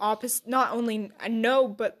the opposite, not only a no,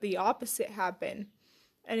 but the opposite happen.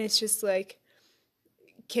 And it's just like,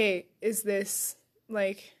 okay, is this,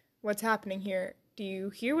 like, what's happening here? Do you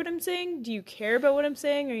hear what I'm saying? Do you care about what I'm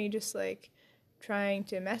saying? Or are you just, like, trying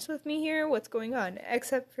to mess with me here? What's going on?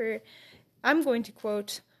 Except for, I'm going to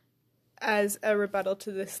quote, as a rebuttal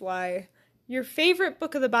to this lie, your favorite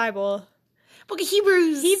book of the Bible, Book of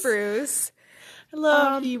Hebrews. Hebrews. I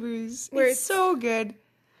love Hebrews. It's so good.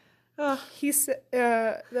 He's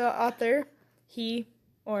the author, he,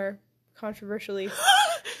 or controversially,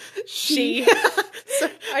 she.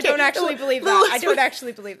 I don't actually believe that. I don't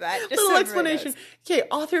actually believe that. Just little explanation. Okay,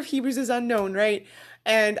 author of Hebrews is unknown, right?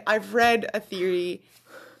 And I've read a theory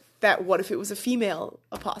that what if it was a female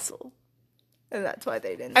apostle? And that's why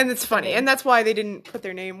they didn't. And it's funny. And that's why they didn't put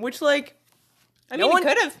their name, which, like, I mean, it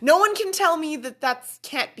could have. No one can tell me that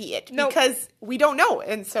can't be it, because we don't know.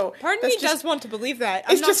 And so part of me does want to believe that.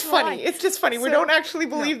 It's just funny. It's just funny. We don't actually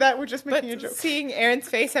believe that. We're just making a joke. Seeing Erin's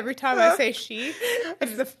face every time I say she,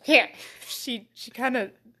 she kind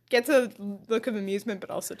of gets a look of amusement, but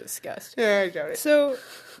also disgust. Yeah, I doubt it. So,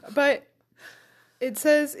 but it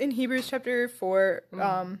says in Hebrews chapter 4,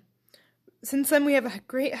 since then we have a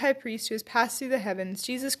great high priest who has passed through the heavens,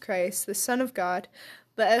 Jesus Christ, the Son of God.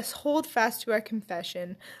 Let us hold fast to our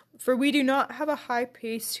confession, for we do not have a high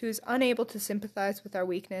priest who is unable to sympathize with our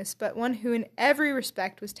weakness, but one who in every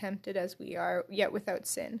respect was tempted as we are, yet without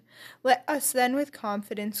sin. Let us then with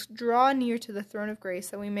confidence draw near to the throne of grace,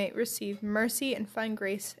 that we may receive mercy and find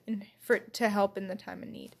grace to help in the time of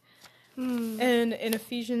need. And in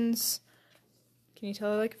Ephesians, can you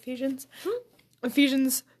tell I like Ephesians?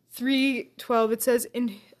 Ephesians 3:12, it says,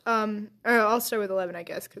 I'll start with 11, I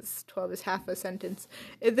guess, because 12 is half a sentence.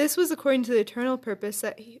 This was according to the eternal purpose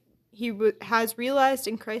that he has realized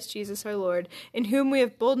in Christ Jesus our Lord, in whom we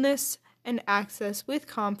have boldness and access with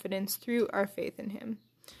confidence through our faith in him.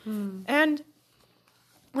 And,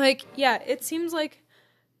 like, it seems like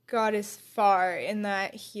God is far in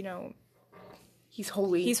that, he's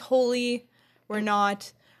holy. He's holy. We're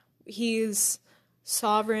not. He's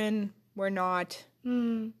sovereign. We're not.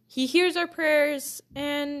 He hears our prayers,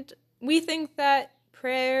 and we think that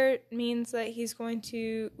prayer means that he's going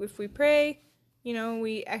to, if we pray,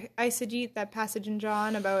 we eisegete that passage in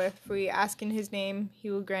John about if we ask in his name,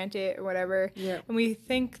 he will grant it, or whatever. Yeah. And we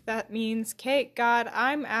think that means, okay, God,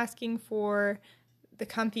 I'm asking for the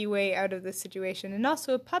comfy way out of this situation, and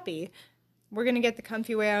also a puppy. We're going to get the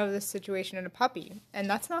comfy way out of this situation in a puppy. And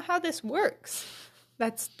that's not how this works.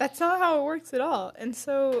 That's not how it works at all. And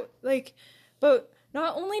so, like, but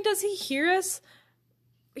not only does he hear us,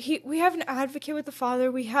 we have an advocate with the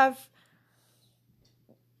Father. We have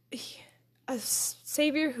a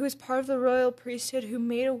Savior who is part of the royal priesthood, who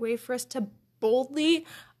made a way for us to boldly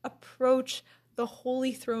approach the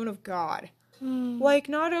holy throne of God. Like,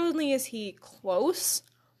 not only is he close,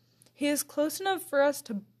 He is close enough for us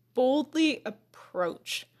to boldly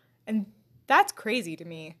approach. And that's crazy to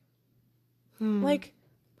me. Like,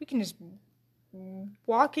 we can just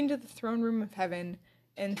walk into the throne room of heaven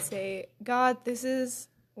and say, God, this is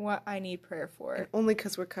what I need prayer for. And only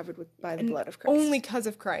because we're covered by the blood of Christ. Only because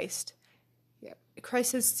of Christ. Yeah.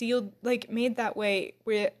 Christ has sealed, like, made that way.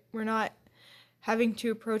 We're not having to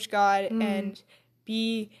approach God and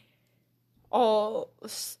be all,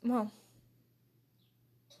 well,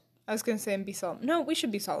 I was going to say and be solemn. No, we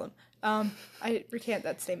should be solemn. I recant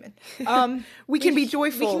that statement. We can be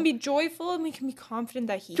joyful. We can be joyful and we can be confident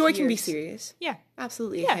that He Joy hears. can be serious. Yeah.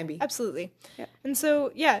 Absolutely, it can be. Absolutely. Yeah. And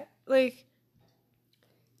so, yeah, like,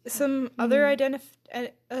 some other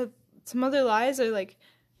some other lies are, like,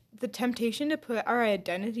 the temptation to put our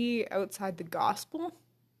identity outside the gospel.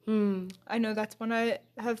 I know that's one I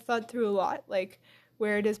have thought through a lot. Like,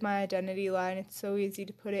 where does my identity lie? And it's so easy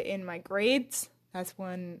to put it in my grades. That's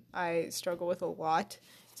one I struggle with a lot.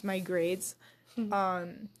 It's my grades.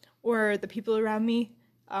 Or the people around me.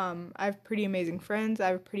 I have pretty amazing friends. I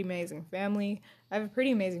have a pretty amazing family. I have a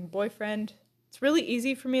pretty amazing boyfriend. It's really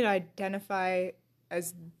easy for me to identify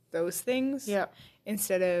as those things. Yeah.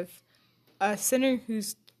 Instead of a sinner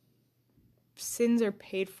whose sins are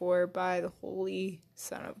paid for by the Holy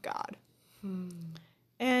Son of God.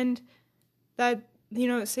 And that,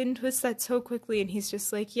 Satan twists that so quickly, and he's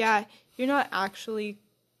just like, yeah, you're not actually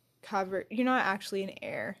covered, you're not actually an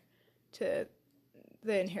heir to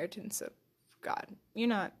the inheritance of God. You're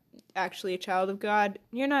not actually a child of God.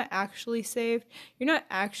 You're not actually saved. You're not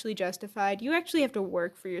actually justified. You actually have to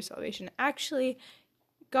work for your salvation. Actually,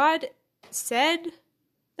 God said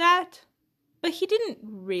that, but he didn't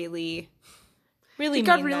really Did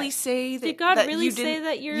God really say that? Did God really say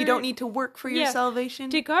that you don't need to work for your salvation?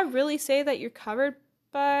 Did God really say that you're covered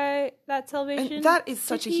by that salvation? And that is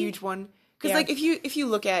such a huge one. Because like if you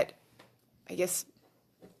look at, I guess,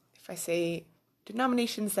 if I say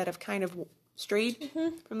denominations that have kind of strayed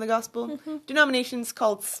from the gospel, denominations,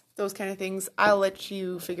 cults, those kind of things, I'll let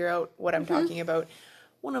you figure out what I'm talking about.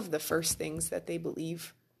 One of the first things that they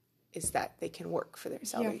believe is that they can work for their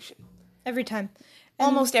salvation. Every time.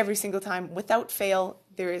 Almost every single time, without fail,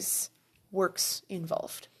 there is works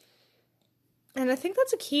involved. And I think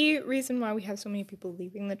that's a key reason why we have so many people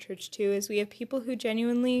leaving the church too, is we have people who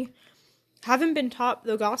genuinely haven't been taught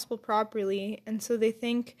the gospel properly, and so they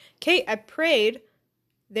think, okay, I prayed,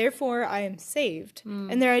 therefore I am saved.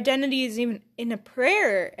 And their identity is even in a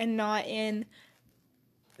prayer and not in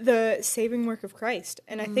the saving work of Christ.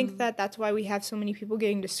 And I think that that's why we have so many people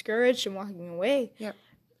getting discouraged and walking away. Yep.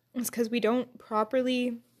 It's because we don't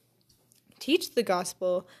properly teach the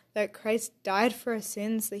gospel, that Christ died for our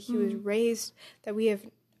sins, that he was raised, that we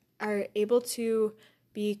are able to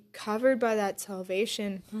be covered by that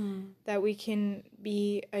salvation, that we can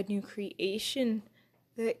be a new creation,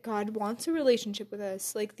 that God wants a relationship with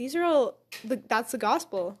us. Like, these are all, that's the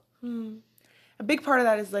gospel. A big part of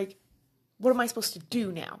that is, like, what am I supposed to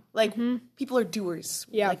do now? Like, people are doers.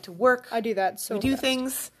 We like to work. I do that so we do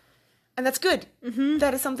things. And that's good.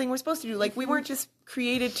 That is something we're supposed to do. Like, we weren't just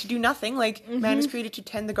created to do nothing. Like, man is created to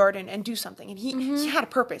tend the garden and do something. And he had a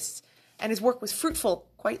purpose. And his work was fruitful,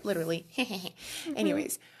 quite literally.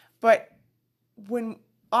 Anyways. But when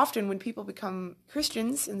people become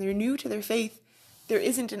Christians and they're new to their faith, there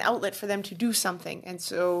isn't an outlet for them to do something. And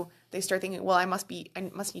so they start thinking, well, I must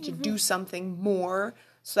need to do something more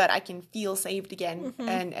so that I can feel saved again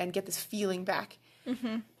and get this feeling back.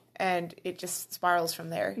 And it just spirals from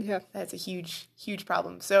there. Yeah. That's a huge, huge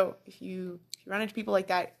problem. So if you run into people like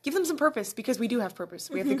that, give them some purpose, because we do have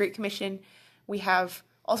purpose. We have the Great Commission. We have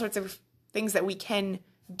all sorts of things that we can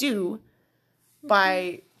do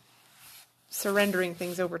by surrendering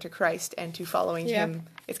things over to Christ and to following him.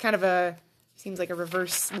 It's kind of seems like a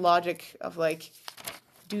reverse logic of, like,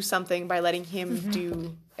 do something by letting him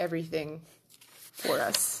do everything for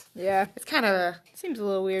us. Yeah. It's kind of seems a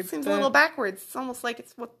little weird. Seems a little backwards. It's almost like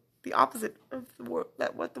it's the opposite of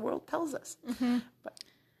what the world tells us. But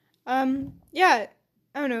yeah,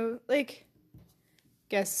 I don't know, like,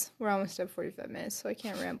 guess we're almost at 45 minutes, so I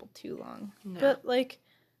can't ramble too long. No. But, like,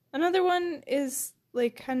 another one is,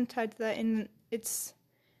 like, kind of tied to that, and it's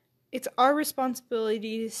our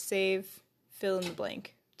responsibility to save fill in the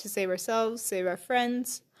blank, to save ourselves, save our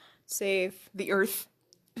friends, save the earth.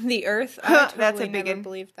 The earth. I totally That's a big never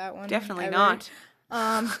believed that one. Definitely ever. not.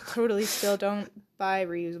 Totally still don't buy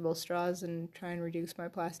reusable straws and try and reduce my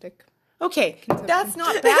plastic. Okay, that's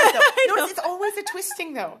not bad, though. Notice it's always a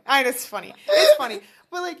twisting, though. It's funny. It's funny.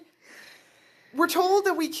 But, like, we're told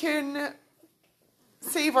that we can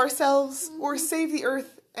save ourselves or save the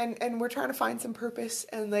earth, and we're trying to find some purpose.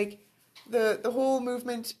 And, like, the whole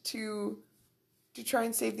movement to try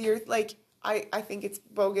and save the earth, like, I think it's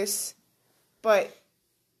bogus, but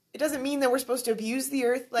it doesn't mean that we're supposed to abuse the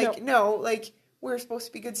earth. Like, no, like, we're supposed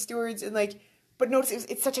to be good stewards, and, like, but notice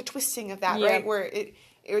it's such a twisting of that, right? Where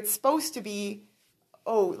it's supposed to be,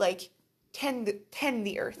 like, tend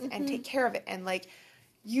the earth and take care of it, and, like,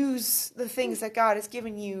 use the things that God has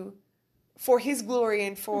given you for His glory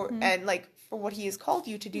and for and, like, for what He has called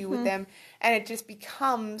you to do with them. And it just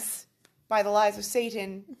becomes, by the lies of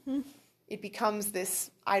Satan, it becomes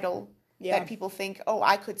this idol that people think,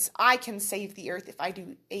 I can save the earth if I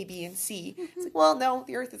do A, B, and C. It's like, well, no,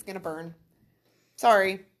 the earth is going to burn.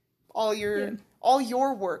 Sorry, all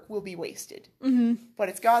your work will be wasted. But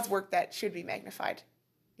it's God's work that should be magnified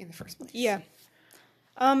in the first place. Yeah.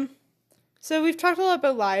 So we've talked a lot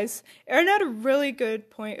about lies. Erin had a really good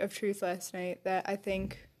point of truth last night that I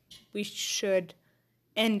think we should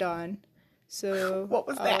end on. So what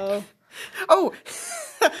was that?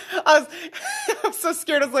 I was so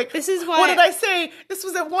scared. I was like, this is why. What did I say? This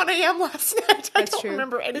was at 1 a.m. last night. I don't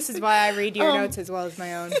remember anything. This is why I read your notes as well as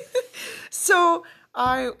my own. So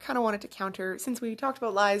I kind of wanted to counter, since we talked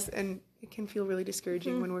about lies, and it can feel really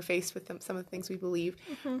discouraging when we're faced with some of the things we believe.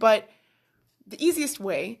 But the easiest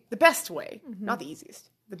way, the best way, not the easiest,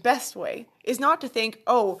 the best way is not to think,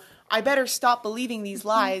 I better stop believing these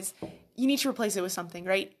lies. You need to replace it with something,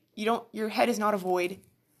 right? Your head is not a void.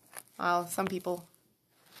 Well, some people,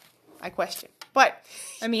 I question. But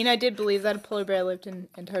I mean, I did believe that a polar bear lived in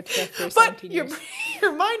Antarctica for 17 years.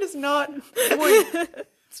 Your mind is not void.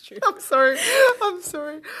 It's true. I'm sorry.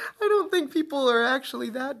 I don't think people are actually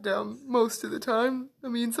that dumb most of the time. I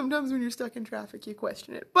mean, sometimes when you're stuck in traffic, you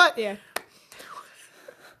question it. But yeah.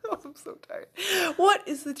 I'm so tired. What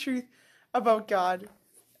is the truth about God?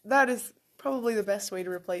 That is probably the best way to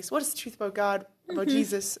replace. What is the truth about God, about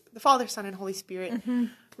Jesus, the Father, Son, and Holy Spirit?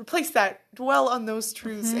 Replace that. Dwell on those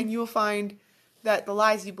truths, and you'll find that the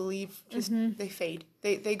lies you believe just they fade.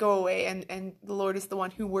 They go away, and the Lord is the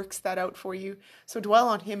one who works that out for you. So dwell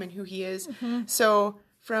on Him and who He is. So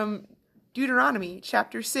from Deuteronomy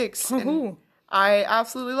chapter 6, and I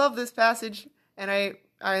absolutely love this passage, and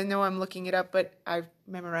I know I'm looking it up, but I've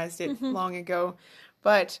memorized it long ago.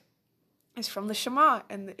 But it's from the Shema,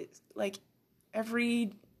 and it's like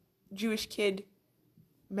every Jewish kid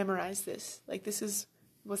memorized this. Like, this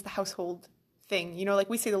was the household thing. You know, like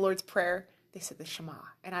we say the Lord's Prayer, they said the Shema,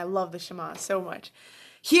 and I love the Shema so much.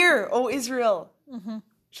 Hear, O Israel.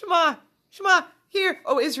 Shema, Shema, hear,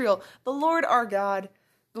 O Israel. The Lord our God,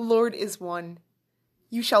 the Lord is one.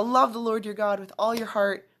 You shall love the Lord your God with all your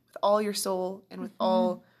heart, with all your soul, and with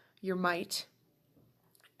all your might.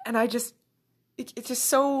 And it's just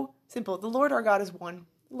so simple. The Lord our God is one.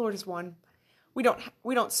 The Lord is one. We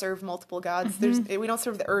don't serve multiple gods. We don't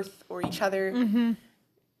serve the earth or each other.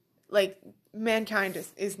 Like, mankind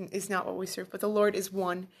is not what we serve, but the Lord is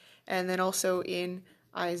one. And then also in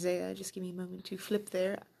Isaiah, just give me a moment to flip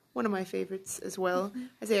there, one of my favorites as well,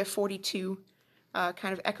 Isaiah 42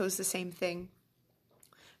 kind of echoes the same thing,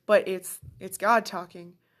 but it's God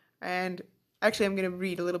talking. And actually I'm going to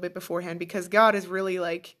read a little bit beforehand, because God is really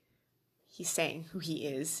like, He's saying who He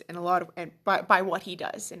is, and by what He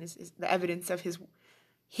does, and is the evidence of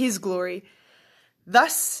His glory.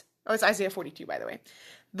 Thus, it's Isaiah 42, by the way.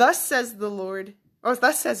 Thus says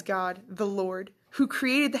God, the Lord, who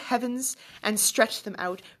created the heavens and stretched them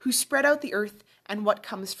out, who spread out the earth and what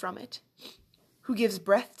comes from it, who gives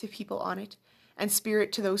breath to people on it and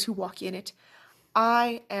spirit to those who walk in it.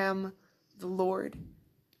 I am the Lord.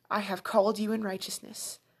 I have called you in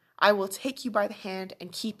righteousness. I will take you by the hand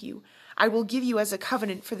and keep you. I will give you as a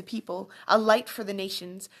covenant for the people, a light for the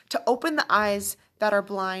nations, to open the eyes that are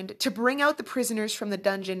blind, to bring out the prisoners from the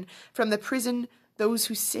dungeon, from the prison those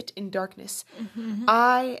who sit in darkness.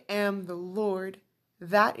 I am the Lord.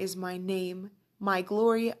 That is my name. My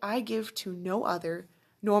glory I give to no other,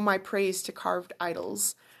 nor my praise to carved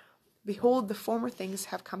idols. Behold, the former things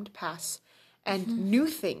have come to pass, and new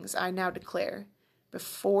things I now declare.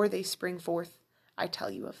 Before they spring forth, I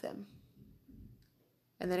tell you of them.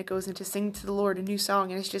 And then it goes into sing to the Lord a new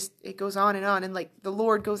song, and it goes on, and like the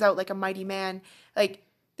Lord goes out like a mighty man. Like,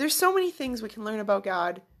 there's so many things we can learn about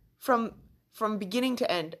God from beginning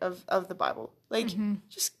to end of the Bible. Like,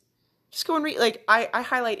 just go and read. Like, I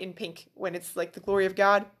highlight in pink when it's like the glory of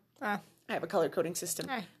God. I have a color coding system.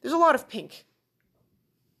 There's a lot of pink.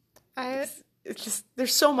 It's just,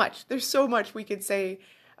 there's so much we could say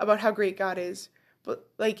about how great God is. But,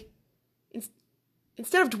 like,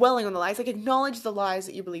 instead of dwelling on the lies, like, acknowledge the lies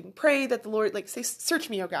that you believe in. Pray that the Lord, like, say, search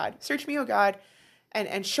me, O God,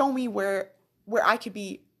 and show me where I could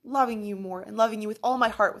be loving you more, and loving you with all my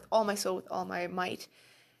heart, with all my soul, with all my might.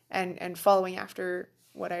 and following after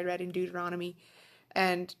what I read in Deuteronomy.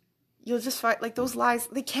 And you'll just find, like, those lies,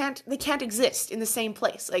 they can't exist in the same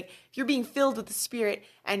place. Like, if you're being filled with the Spirit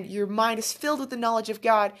and your mind is filled with the knowledge of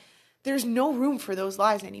God, there's no room for those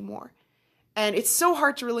lies anymore. And it's so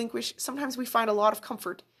hard to relinquish. Sometimes we find a lot of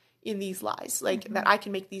comfort in these lies, like that I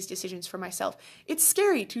can make these decisions for myself. It's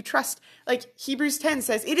scary to trust, like Hebrews 10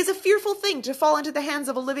 says, it is a fearful thing to fall into the hands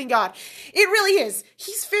of a living God. It really is.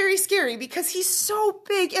 He's very scary because he's so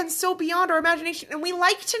big and so beyond our imagination, and we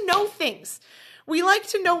like to know things. We like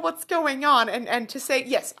to know what's going on and to say,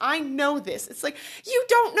 yes, I know this. It's like, you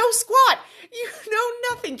don't know squat. You know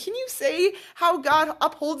nothing. Can you say how God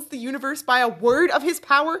upholds the universe by a word of his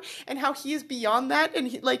power and how he is beyond that?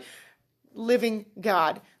 And living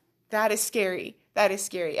God. That is scary. That is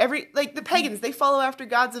scary. The pagans, they follow after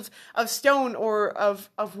gods of stone or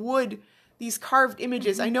of wood, these carved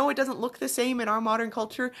images. I know it doesn't look the same in our modern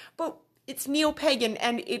culture, but it's neo-pagan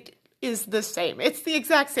and it is the same. It's the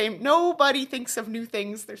exact same. Nobody thinks of new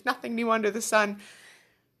things. There's nothing new under the sun.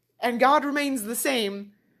 And God remains the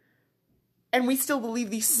same. And we still believe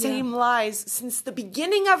these same lies since the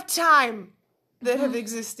beginning of time that have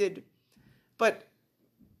existed. But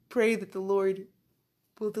pray that the Lord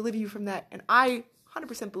will deliver you from that. And I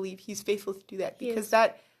 100% believe he's faithful to do that, because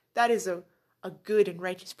that is a good and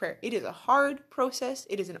righteous prayer. It is a hard process.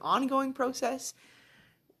 It is an ongoing process.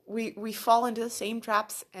 We fall into the same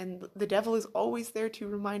traps, and the devil is always there to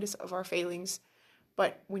remind us of our failings.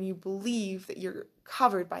 But when you believe that you're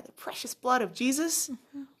covered by the precious blood of Jesus,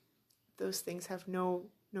 those things have no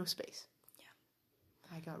space.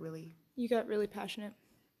 Yeah. You got really passionate.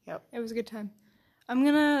 Yep. It was a good time. I'm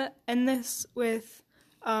going to end this with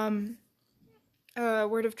a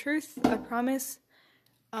word of truth, a promise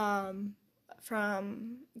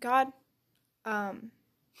from God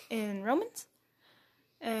in Romans.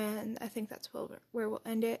 And I think that's where we'll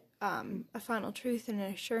end it. A final truth and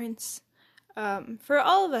an assurance for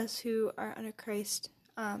all of us who are under Christ.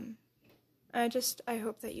 I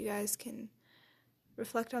hope that you guys can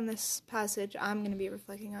reflect on this passage. I'm going to be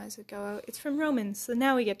reflecting on as I go out. It's from Romans, so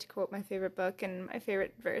now we get to quote my favorite book and my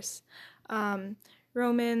favorite verse.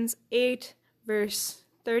 Romans 8, verse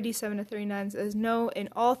 37 to 39 says, "No, in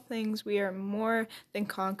all things we are more than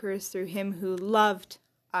conquerors through him who loved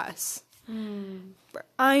us. For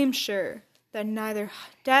I am sure that neither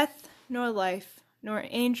death nor life, nor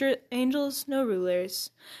angels, nor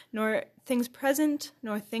rulers, nor things present,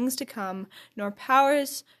 nor things to come, nor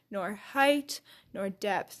powers, nor height, nor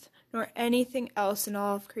depth, nor anything else in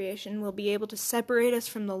all of creation will be able to separate us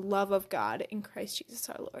from the love of God in Christ Jesus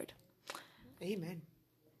our Lord." Amen.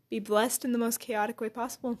 Be blessed in the most chaotic way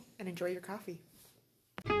possible. And enjoy your coffee.